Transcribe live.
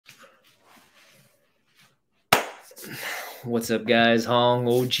What's up, guys? Hong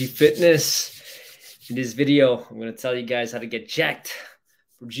OG Fitness. In this video, I'm going to tell you guys how to get jacked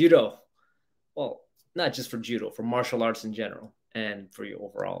for judo. Well, not just for judo, for martial arts in general, and for your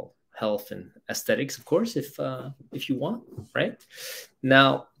overall health and aesthetics, of course, if you want, right?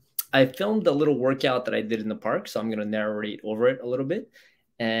 Now, I filmed a little workout that I did in the park, so I'm going to narrate over it a little bit,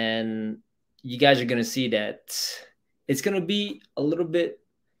 and you guys are going to see that it's going to be a little bit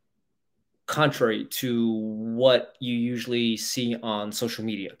contrary to what you usually see on social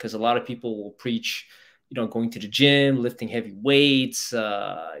media, because a lot of people will preach, going to the gym, lifting heavy weights,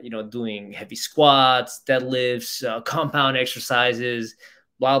 doing heavy squats, deadlifts, compound exercises,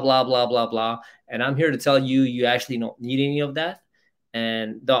 blah, blah, blah, blah, blah. And I'm here to tell you, you actually don't need any of that.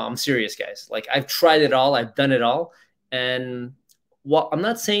 And no, I'm serious, guys. Like, I've tried it all. I've done it all. And well, I'm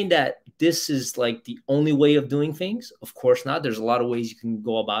not saying that this is like the only way of doing things. Of course not. There's a lot of ways you can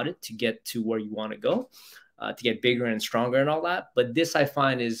go about it to get to where you want to go, to get bigger and stronger and all that. But this I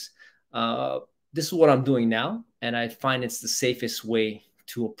find is this is what I'm doing now, and I find it's the safest way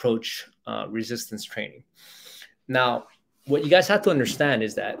to approach resistance training. Now, what you guys have to understand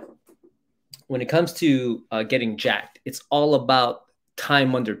is that when it comes to getting jacked, it's all about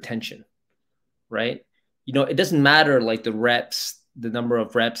time under tension, right? It doesn't matter like the reps, the number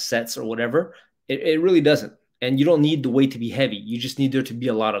of reps, sets, or whatever. It really doesn't. And you don't need the weight to be heavy. You just need there to be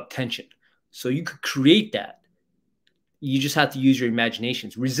a lot of tension. So you could create that. You just have to use your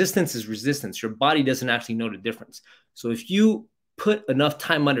imaginations. Resistance is resistance. Your body doesn't actually know the difference. So if you put enough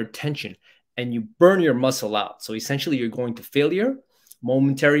time under tension and you burn your muscle out, so essentially you're going to failure,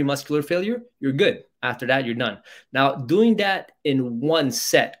 momentary muscular failure, you're good. After that, you're done. Now, doing that in one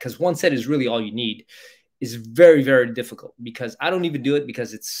set, because one set is really all you need, is very, very difficult, because I don't even do it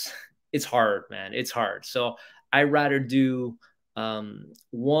because it's hard, man. It's hard. So I rather do one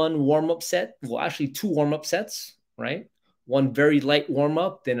warm-up set. Well, actually 2 warm-up sets, right? One very light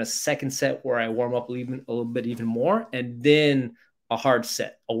warm-up, then a second set where I warm up a little bit even more, and then a hard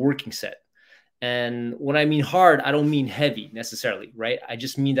set, a working set. And when I mean hard, I don't mean heavy necessarily, right? I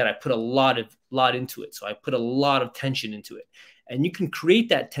just mean that I put a lot into it. So I put a lot of tension into it. And you can create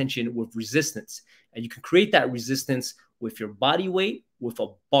that tension with resistance. And you can create that resistance with your body weight, with a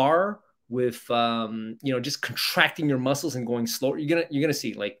bar, with just contracting your muscles and going slower. You're gonna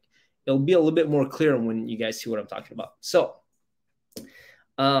see, like, it'll be a little bit more clear when you guys see what I'm talking about. So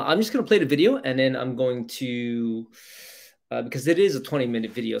I'm just gonna play the video, and then I'm going to because it is a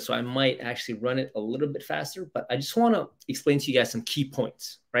 20-minute video, so I might actually run it a little bit faster. But I just want to explain to you guys some key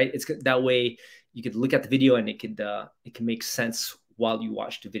points, right? It's that way you could look at the video and it can make sense while you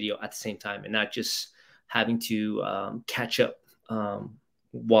watch the video at the same time, and not just having to catch up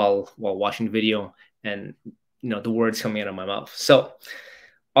while watching the video and the words coming out of my mouth. So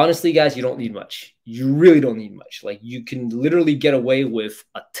honestly, guys, you don't need much. You really don't need much. Like, you can literally get away with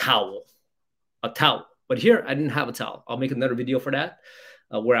a towel. But here I didn't have a towel. I'll make another video for that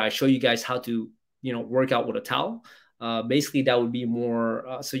where I show you guys how to work out with a towel. Basically, that would be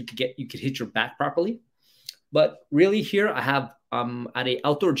more so you could hit your back properly. But really, here I have at a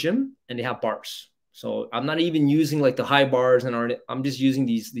outdoor gym, and they have bars. So I'm not even using like the high bars, and I'm just using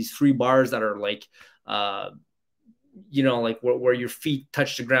these 3 bars that are like like where your feet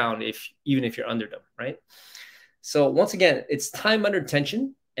touch the ground, even if you're under them, right? So once again, it's time under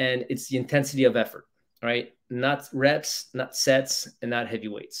tension, and it's the intensity of effort, right? Not reps, not sets, and not heavy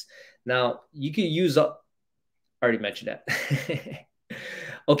weights. Now, you can use up, I already mentioned that.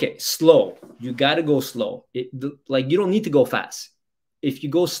 Okay, slow. You got to go slow. Like, you don't need to go fast. If you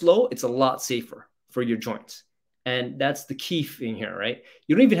go slow, it's a lot safer for your joints. And that's the key thing here, right?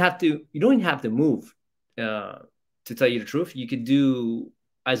 You don't even have to move, to tell you the truth. You could do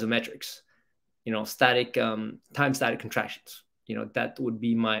isometrics, static, time static contractions. That would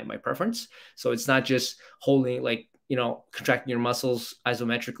be my preference. So it's not just holding, like, contracting your muscles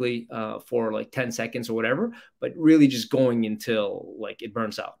isometrically for like 10 seconds or whatever, but really just going until like it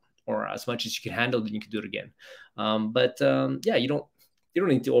burns out, or as much as you can handle, then you can do it again. Yeah, you don't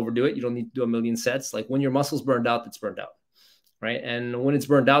need to overdo it. You don't need to do a million sets. Like, when your muscles burned out, it's burned out, right? And when it's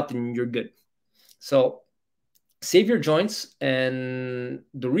burned out, then you're good. So save your joints. And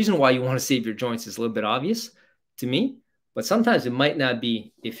the reason why you want to save your joints is a little bit obvious to me, but sometimes it might not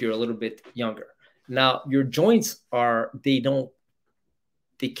be if you're a little bit younger. Now, your joints they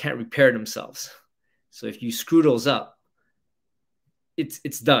can't repair themselves. So if you screw those up,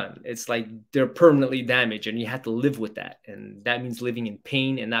 it's done. It's like they're permanently damaged, and you have to live with that. And that means living in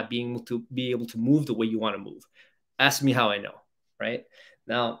pain and not being able to move the way you want to move. Ask me how I know, right?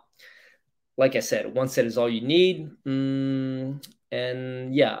 Now, like I said, one set is all you need.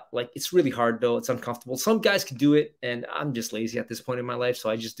 And yeah, like it's really hard though. It's uncomfortable. Some guys can do it, and I'm just lazy at this point in my life. So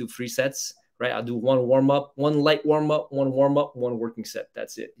I just do 3 sets, right? I'll do one warm up, one light warm up, one working set.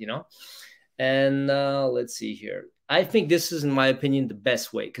 That's it, you know? And let's see here. I think this is, in my opinion, the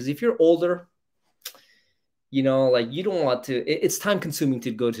best way. Because if you're older, you know, like you don't want to, it's time consuming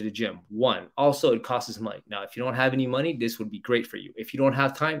to go to the gym. One, also it costs money. Now, if you don't have any money, this would be great for you. If you don't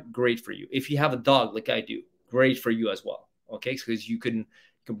have time, great for you. If you have a dog like I do, great for you as well. Okay, because you can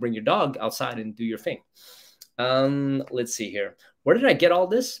bring your dog outside and do your thing. Let's see here. Where did I get all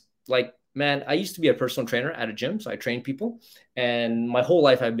this? Like, man, I used to be a personal trainer at a gym, so I train people, and my whole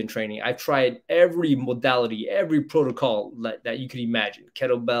life I've been training. I've tried every modality, every protocol that you could imagine: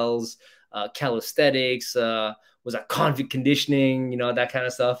 kettlebells, calisthenics, was that convict conditioning, you know, that kind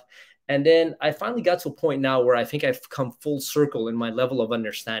of stuff. And then I finally got to a point now where I think I've come full circle in my level of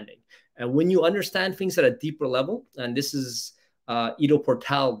understanding. And when you understand things at a deeper level, and this is Ido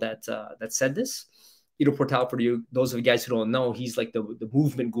Portal that said this. Ido Portal, for those of you guys who don't know, he's like the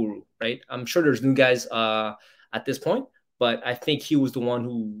movement guru, right? I'm sure there's new guys at this point, but I think he was the one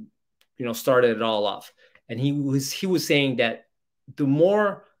who, you know, started it all off. And he was saying that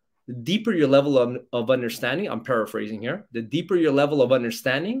the deeper your level of understanding, I'm paraphrasing here, the deeper your level of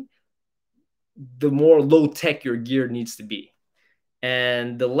understanding, the more low tech your gear needs to be.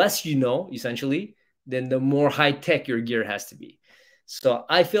 And the less you know, essentially, then the more high tech your gear has to be. So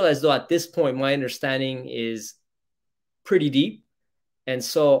I feel as though at this point, my understanding is pretty deep. And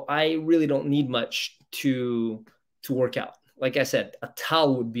so I really don't need much to work out. Like I said, a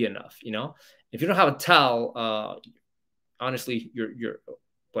towel would be enough, you know? If you don't have a towel, honestly, you're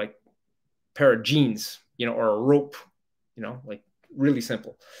like a pair of jeans, you know, or a rope, you know, like really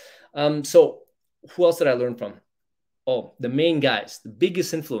simple. So who else did I learn from? Oh, the main guys, the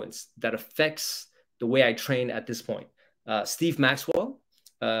biggest influence that affects the way I train at this point. Steve Maxwell,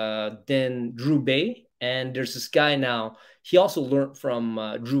 then Drew Bay, and there's this guy now. He also learned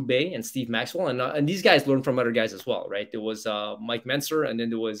from Drew Bay and Steve Maxwell, and these guys learned from other guys as well, right? There was Mike Menser, and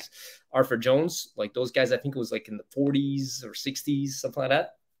then there was Arthur Jones. Like those guys, I think it was like in the 40s or 60s, something like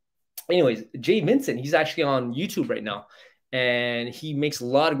that. Anyways, Jay Vincent, he's actually on YouTube right now, and he makes a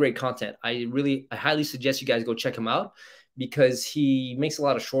lot of great content. I highly suggest you guys go check him out because he makes a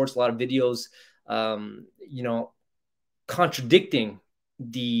lot of shorts, a lot of videos, you know, contradicting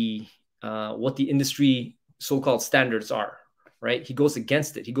the what the industry so-called standards are, right? He goes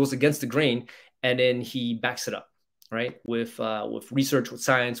against it. He goes against the grain, and then he backs it up, right? With research, with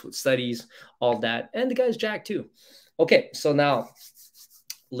science, with studies, all that. And the guy's jacked too. Okay, so now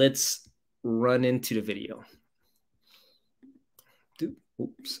let's run into the video.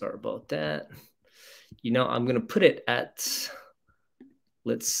 Oops, sorry about that. You know, I'm going to put it at,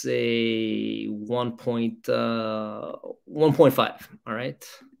 let's say 1.5. All right.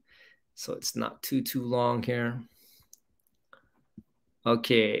 So it's not too long here.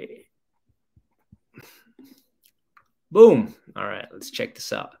 Okay. Boom. All right. Let's check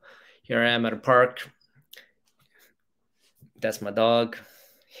this out. Here I am at a park. That's my dog.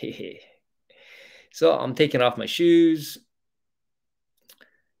 So I'm taking off my shoes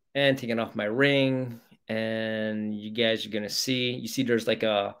and taking off my ring. And you guys are going to see, you see there's like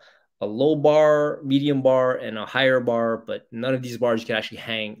a low bar, medium bar, and a higher bar, but none of these bars you can actually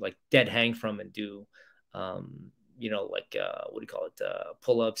hang, like dead hang from and do, you know, like, what do you call it?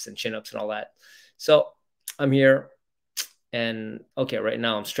 Pull-ups and chin-ups and all that. So I'm here and okay, right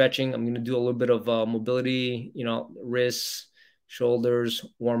now I'm stretching. I'm going to do a little bit of mobility, you know, wrists, shoulders,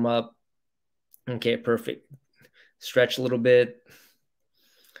 warm up. Okay, perfect. Stretch a little bit.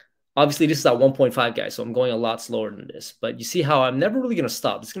 Obviously, this is at 1.5, guys, so I'm going a lot slower than this. But you see how I'm never really going to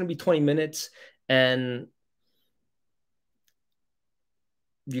stop. It's going to be 20 minutes, and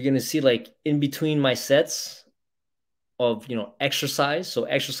you're going to see, like, in between my sets of, you know, exercise. So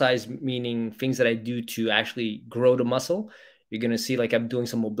exercise meaning things that I do to actually grow the muscle. You're going to see, like, I'm doing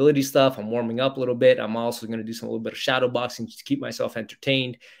some mobility stuff. I'm warming up a little bit. I'm also going to do a little bit of shadow boxing to keep myself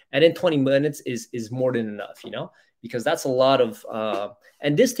entertained. And then 20 minutes is more than enough, you know, because that's a lot of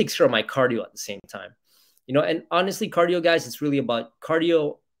and this takes care of my cardio at the same time, you know. And honestly, cardio, guys, it's really about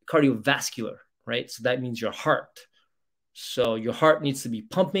cardiovascular, right? So that means your heart. So your heart needs to be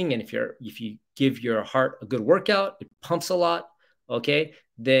pumping, and if you give your heart a good workout, it pumps a lot, okay,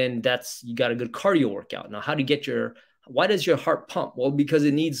 then you got a good cardio workout. Now, why does your heart pump? Well, because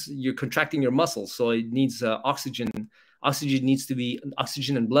you're contracting your muscles, so it needs oxygen. Oxygen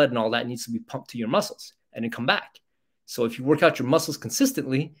and blood and all that needs to be pumped to your muscles and then come back. So if you work out your muscles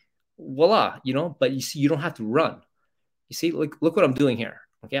consistently, voila, you know, but you see, you don't have to run. You see, look what I'm doing here.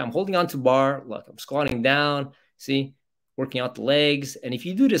 Okay, I'm holding on to bar. Look, I'm squatting down. See, working out the legs. And if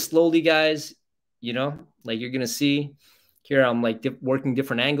you do this slowly, guys, you know, like you're going to see here, I'm like working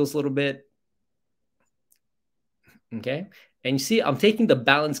different angles a little bit. Okay. And you see, I'm taking the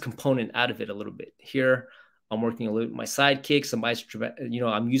balance component out of it a little bit. Here, I'm working a little bit my side kicks, I'm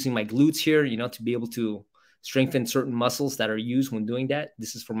using my glutes here, to be able to strengthen certain muscles that are used when doing that.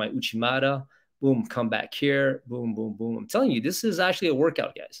 This is for my Uchimata. Boom, come back here. Boom, boom, boom. I'm telling you, this is actually a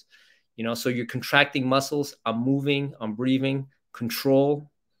workout, guys. So you're contracting muscles. I'm moving, I'm breathing, control,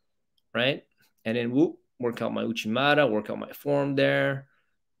 right? And then whoop, work out my Uchimata, work out my form there,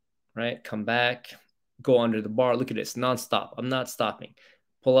 right? Come back, go under the bar. Look at this, nonstop. I'm not stopping.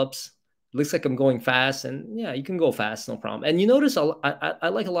 Pull-ups. Looks like I'm going fast, and yeah, you can go fast, no problem. And you notice I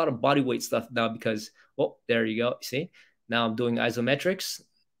like a lot of body weight stuff now because, oh, there you go. See, now I'm doing isometrics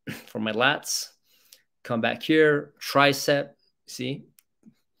for my lats. Come back here, tricep. See,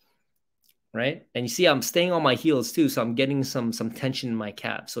 right? And you see, I'm staying on my heels too, so I'm getting some tension in my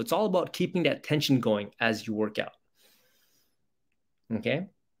calves. So it's all about keeping that tension going as you work out. Okay.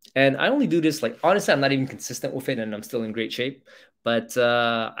 And I only do this, like, honestly, I'm not even consistent with it, and I'm still in great shape. But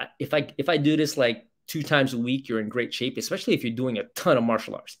if I do this like 2 times a week, you're in great shape, especially if you're doing a ton of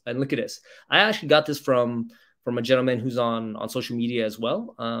martial arts. And look at this. I actually got this from a gentleman who's on social media as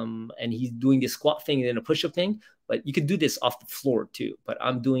well. And he's doing this squat thing and then a push-up thing. But you could do this off the floor too. But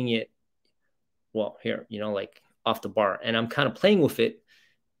I'm doing it, well, here, like off the bar. And I'm kind of playing with it,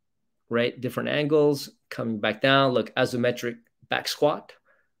 right? Different angles, coming back down. Look, isometric back squat.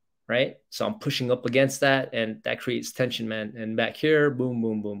 Right? So I'm pushing up against that, and that creates tension, man. And back here, boom,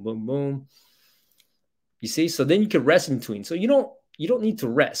 boom, boom, boom, boom. You see? So then you can rest in between. So you don't need to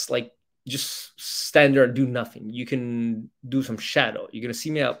rest. Like, just stand there and do nothing. You can do some shadow. You're gonna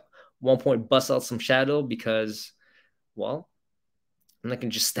see me at one point bust out some shadow because, well, I'm not gonna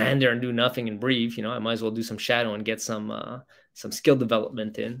just stand there and do nothing and breathe. I might as well do some shadow and get some skill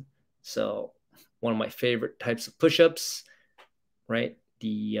development in. So one of my favorite types of push-ups, right?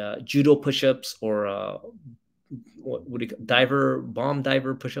 The judo push-ups, or what would it bomb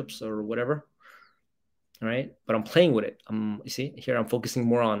diver push-ups or whatever. All right. But I'm playing with it. You see here, I'm focusing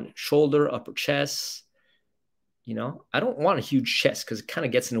more on shoulder, upper chest. I don't want a huge chest because it kind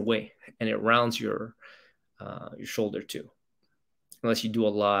of gets in the way and it rounds your shoulder too, unless you do a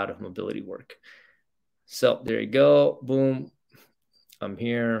lot of mobility work. So there you go. Boom. I'm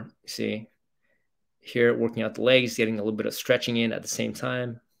here. See here, working out the legs, getting a little bit of stretching in at the same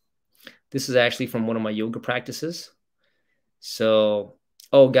time. This is actually from one of my yoga practices. So,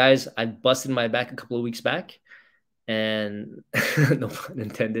 oh, guys, I busted my back a couple of weeks back, and no pun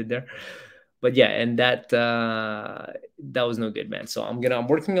intended there. But yeah, and that was no good, man. So I'm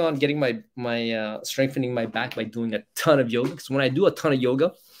working on getting my strengthening my back by doing a ton of yoga. Because when I do a ton of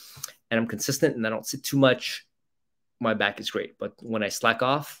yoga and I'm consistent and I don't sit too much, my back is great. But when I slack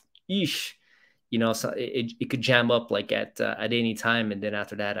off, eesh, so it could jam up like at any time, and then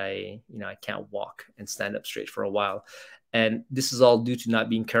after that, I can't walk and stand up straight for a while. And this is all due to not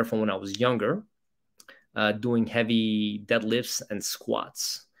being careful when I was younger, doing heavy deadlifts and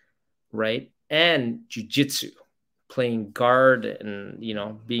squats, right? And jujitsu, playing guard, and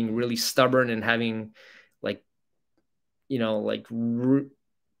being really stubborn and having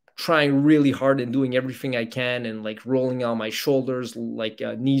trying really hard and doing everything I can, and like rolling on my shoulders, like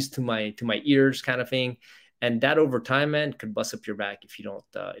knees to my ears kind of thing. And that over time, man, could bust up your back if you're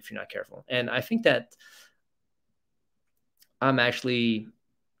not careful. And I think that I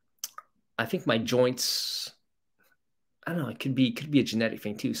think my joints, I don't know, it could be a genetic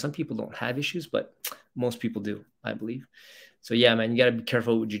thing too. Some people don't have issues, but most people do, I believe. So yeah, man, you got to be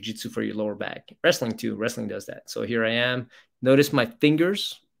careful with jiu-jitsu for your lower back. Wrestling too. Wrestling does that. So here I am. Notice my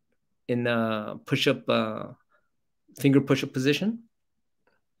fingers in the finger push-up position.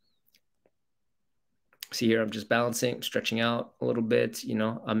 See here, I'm just balancing, stretching out a little bit.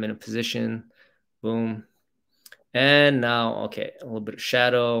 I'm in a position. Boom. And now, okay, a little bit of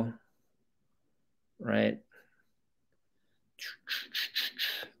shadow, right?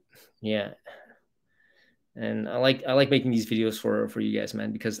 Yeah. And I like making these videos for you guys,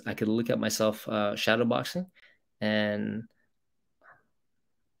 man, because I could look at myself shadow boxing. And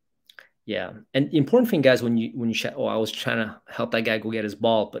yeah, and the important thing, guys, when you I was trying to help that guy go get his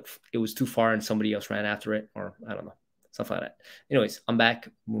ball, but it was too far and somebody else ran after it, or I don't know, stuff like that. Anyways, I'm back.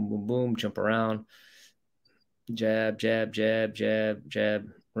 Boom, boom, boom. Jump around. Jab, jab, jab, jab, jab.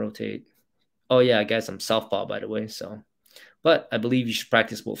 Rotate. Oh yeah, guys, I'm southpaw, by the way. So, but I believe you should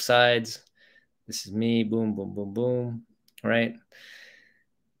practice both sides. This is me. Boom, boom, boom, boom. All right.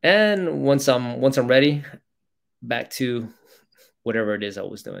 And once I'm ready, back to whatever it is I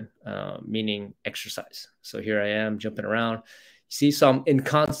was doing, meaning exercise. So here I am jumping around. See, so I'm in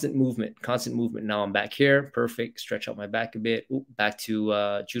constant movement. Now I'm back here. Perfect. Stretch out my back a bit. Ooh, back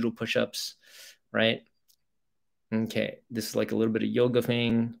to judo push-ups, right? Okay, this is like a little bit of yoga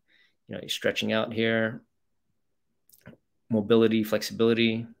thing. You know, you're stretching out here. Mobility,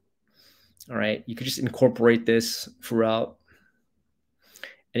 flexibility. All right, you could just incorporate this throughout.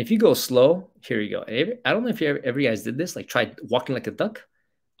 And if you go slow, here you go. I don't know if you guys did this, like try walking like a duck.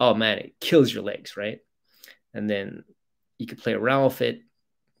 Oh man, it kills your legs, right? And then you could play around with it.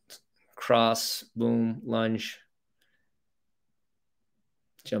 Cross, boom, lunge.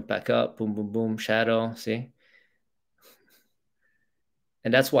 Jump back up, boom, boom, boom, shadow, see?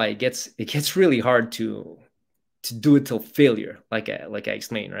 And that's why it gets really hard to do it till failure, like I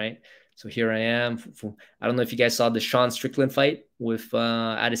explained, right? So here I am. I don't know if you guys saw the Sean Strickland fight with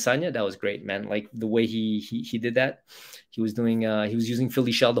Adesanya. That was great, man. Like the way he did that. He was doing he was using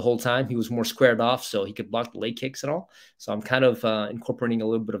Philly shell the whole time. He was more squared off, so he could block the leg kicks and all. So I'm kind of incorporating a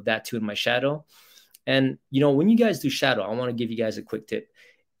little bit of that too in my shadow. And you know, when you guys do shadow, I want to give you guys a quick tip.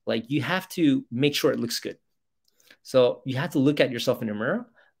 Like you have to make sure it looks good. So you have to look at yourself in the mirror.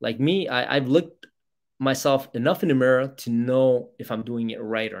 Like me, I've looked myself enough in the mirror to know if I'm doing it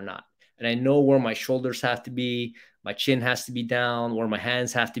right or not. And I know where my shoulders have to be, my chin has to be down, where my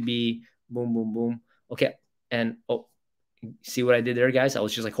hands have to be. Boom, boom, boom. Okay. And oh, see what I did there, guys? I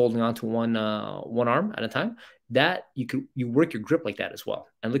was just like holding on to one arm at a time. That you work your grip like that as well.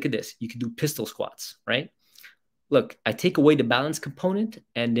 And look at this. You could do pistol squats, right? Look, I take away the balance component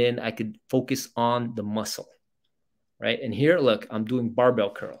and then I could focus on the muscle, right? And here, look, I'm doing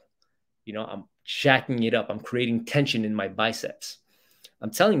barbell curl. You know, I'm jacking it up. I'm creating tension in my biceps. I'm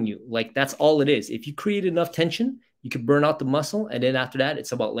telling you, like that's all it is. If you create enough tension, you can burn out the muscle, and then after that,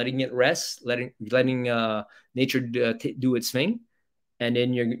 it's about letting it rest, letting nature do its thing, and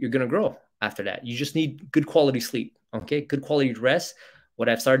then you're gonna grow after that. You just need good quality sleep. Okay, good quality rest. What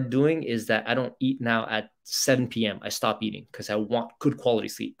I've started doing is that I don't eat now at 7 p.m. I stop eating because I want good quality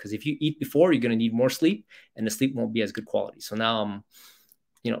sleep. Because if you eat before, you're gonna need more sleep, and the sleep won't be as good quality. So now I'm,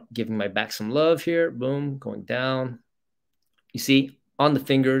 you know, giving my back some love here. Boom, going down. You see, on the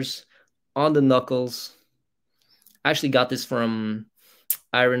fingers, on the knuckles. I actually got this from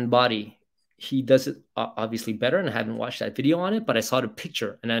Iron Body. He does it obviously better, and I haven't watched that video on it, but I saw the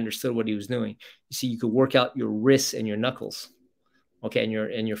picture and I understood what he was doing. You see, you could work out your wrists and your knuckles, okay,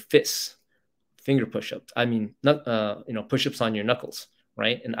 and your fists, finger push-ups. I mean, not you know, push-ups on your knuckles,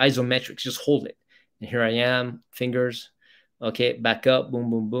 right? And isometrics, just hold it. And here I am, fingers, okay, back up, boom,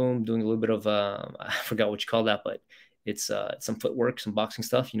 boom, boom, doing a little bit of I forgot what you call that, but it's some footwork, some boxing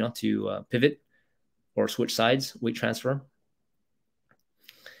stuff, you know, to pivot or switch sides, weight transfer.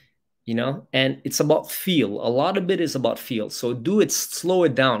 You know, and it's about feel. A lot of it is about feel. So slow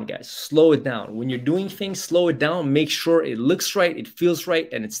it down, guys. Slow it down. When you're doing things, slow it down. Make sure it looks right, it feels right,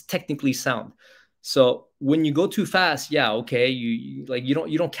 and it's technically sound. So when you go too fast, yeah, okay, you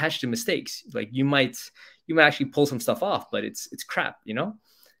don't catch the mistakes. Like you might actually pull some stuff off, but it's crap, you know.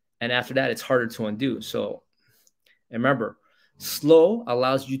 And after that, it's harder to undo. So remember, slow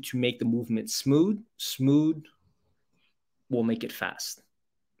allows you to make the movement smooth. Smooth will make it fast.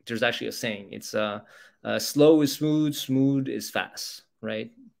 There's actually a saying. It's slow is smooth, smooth is fast,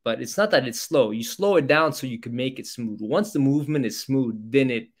 right? But it's not that it's slow. You slow it down so you can make it smooth. Once the movement is smooth,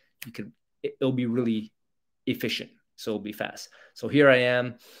 then it'll be really efficient. So it'll be fast. So here I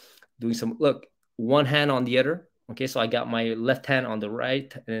am doing look, one hand on the other. Okay, so I got my left hand on the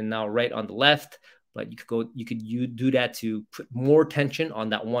right and now right on the left. But you could do that to put more tension on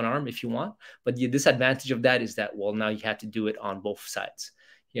that one arm if you want. But the disadvantage of that is that, well, now you have to do it on both sides.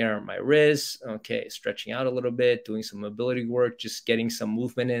 Here are my wrists. Okay, stretching out a little bit, doing some mobility work, just getting some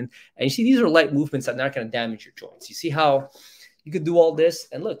movement in. And you see, these are light movements that are not going to damage your joints. You see how you could do all this?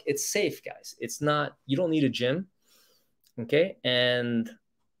 And look, it's safe, guys. It's not, you don't need a gym. Okay, and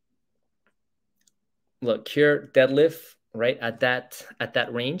look here, deadlift, right at that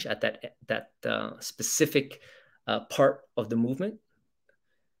range, at that specific part of the movement.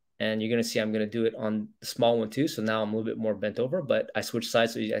 And you're going to see I'm going to do it on the small one too. So now I'm a little bit more bent over, but I switch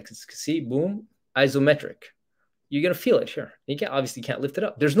sides so you guys can see, boom, isometric. You're going to feel it here. You obviously can't lift it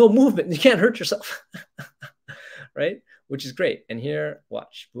up. There's no movement. You can't hurt yourself, right? Which is great. And here,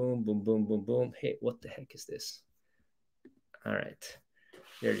 watch, boom, boom, boom, boom, boom. Hey, what the heck is this? All right,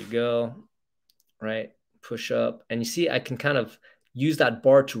 there you go, right? Push up. And you see, I can kind of use that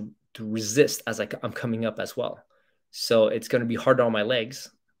bar to resist as I'm coming up as well. So it's going to be harder on my legs.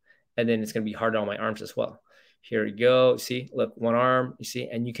 And then it's going to be harder on my arms as well. Here we go. See, look, one arm, you see,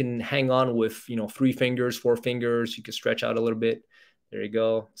 and you can hang on with, 3 fingers, 4 fingers. You can stretch out a little bit. There you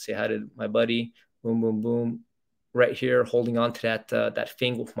go. Say hi to my buddy. Boom, boom, boom. Right here, holding on to that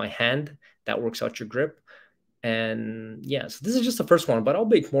thing with my hand. That works out your grip. And yeah, so this is just the first one, but I'll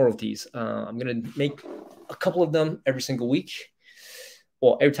make more of these. I'm going to make a couple of them every single week.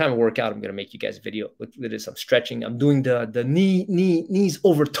 Well, every time I work out, I'm going to make you guys a video. Look at this. I'm stretching. I'm doing the knees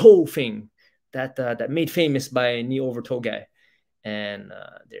over toe thing that made famous by a knee over toe guy. And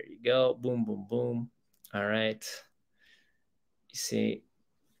there you go. Boom, boom, boom. All right. You see,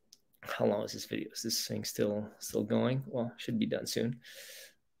 how long is this video? Is this thing still going? Well, should be done soon.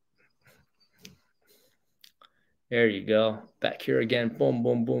 There you go. Back here again. Boom,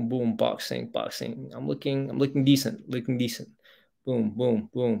 boom, boom, boom. Boxing, boxing. I'm looking decent. Looking decent. Boom, boom,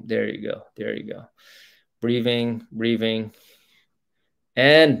 boom. There you go. There you go. Breathing, breathing.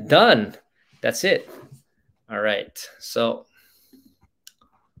 And done. That's it. All right. So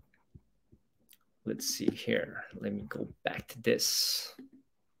let's see here. Let me go back to this.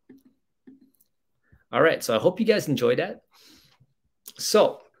 All right. So I hope you guys enjoyed that.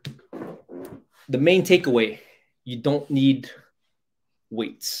 So the main takeaway, you don't need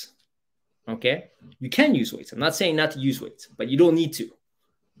weights. Okay. You can use weights. I'm not saying not to use weights, but you don't need to.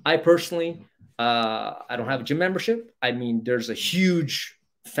 I personally, I don't have a gym membership. I mean, there's a huge,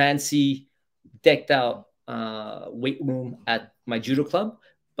 fancy, decked out weight room at my judo club,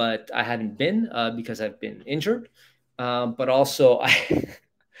 but I hadn't been because I've been injured. But also,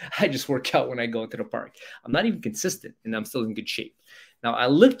 I just work out when I go to the park. I'm not even consistent, and I'm still in good shape. Now, I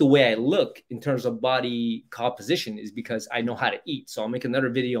look the way I look in terms of body composition is because I know how to eat. So I'll make another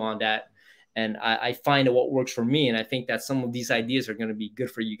video on that. And I find out what works for me. And I think that some of these ideas are going to be good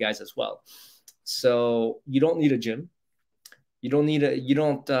for you guys as well. So you don't need a gym. You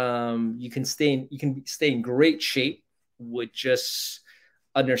can stay in great shape with just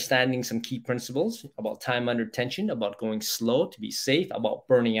understanding some key principles about time under tension, about going slow to be safe, about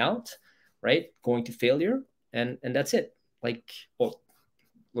burning out, right? Going to failure. And that's it. Like, well,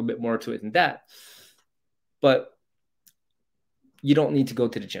 a little bit more to it than that. But you don't need to go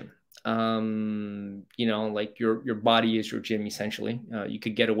to the gym. Like your body is your gym essentially. You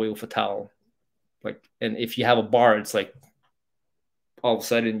could get away with a towel, and if you have a bar, it's like all of a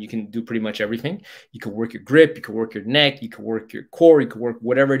sudden you can do pretty much everything. You can work your grip, you can work your neck, you can work your core, you can work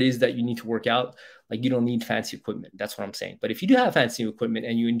whatever it is that you need to work out. Like, you don't need fancy equipment. That's what I'm saying. But if you do have fancy equipment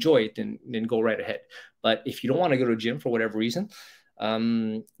and you enjoy it, then go right ahead. But if you don't want to go to a gym for whatever reason,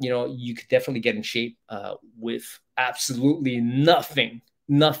 you could definitely get in shape with absolutely nothing,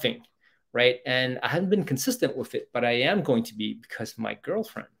 right? And I haven't been consistent with it, but I am going to be, because my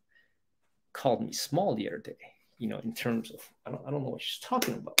girlfriend called me small the other day, in terms of, I don't know what she's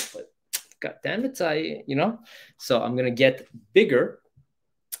talking about, but God damn it, so I'm going to get bigger.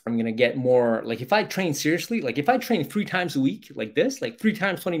 I'm going to get more, like, if I train seriously, like if I train 3 times a week, like this, like 3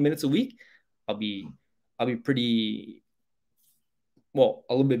 times 20 minutes a week, I'll be pretty, well,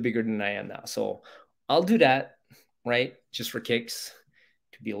 a little bit bigger than I am now. So I'll do that, right? Just for kicks,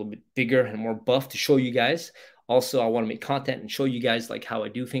 to be a little bit bigger and more buff, to show you guys. Also, I want to make content and show you guys like how I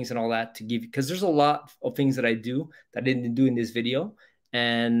do things and all that, to give you, because there's a lot of things that I do that I didn't do in this video.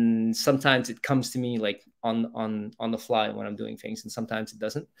 And sometimes it comes to me like on the fly when I'm doing things, and sometimes it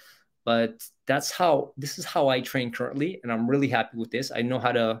doesn't. But this is how I train currently. And I'm really happy with this. I know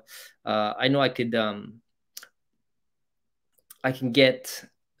how to, I know I can get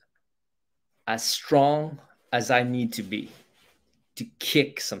as strong as I need to be to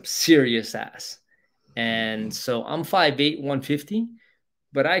kick some serious ass. And so I'm 5'8", 150,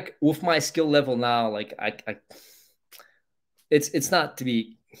 but with my skill level now, like it's not to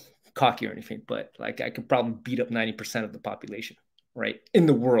be cocky or anything, but like I could probably beat up 90% of the population, right, in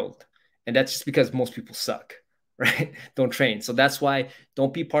the world. And that's just because most people suck, right? Don't train. So that's why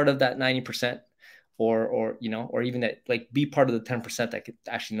don't be part of that 90%, or even that, like, be part of the 10% that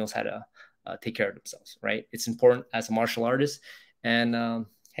actually knows how to take care of themselves, right? It's important as a martial artist. And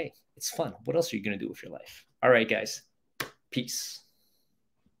hey, it's fun. What else are you going to do with your life? All right, guys. Peace.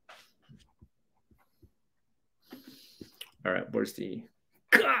 All right, where's the...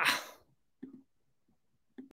 Gah!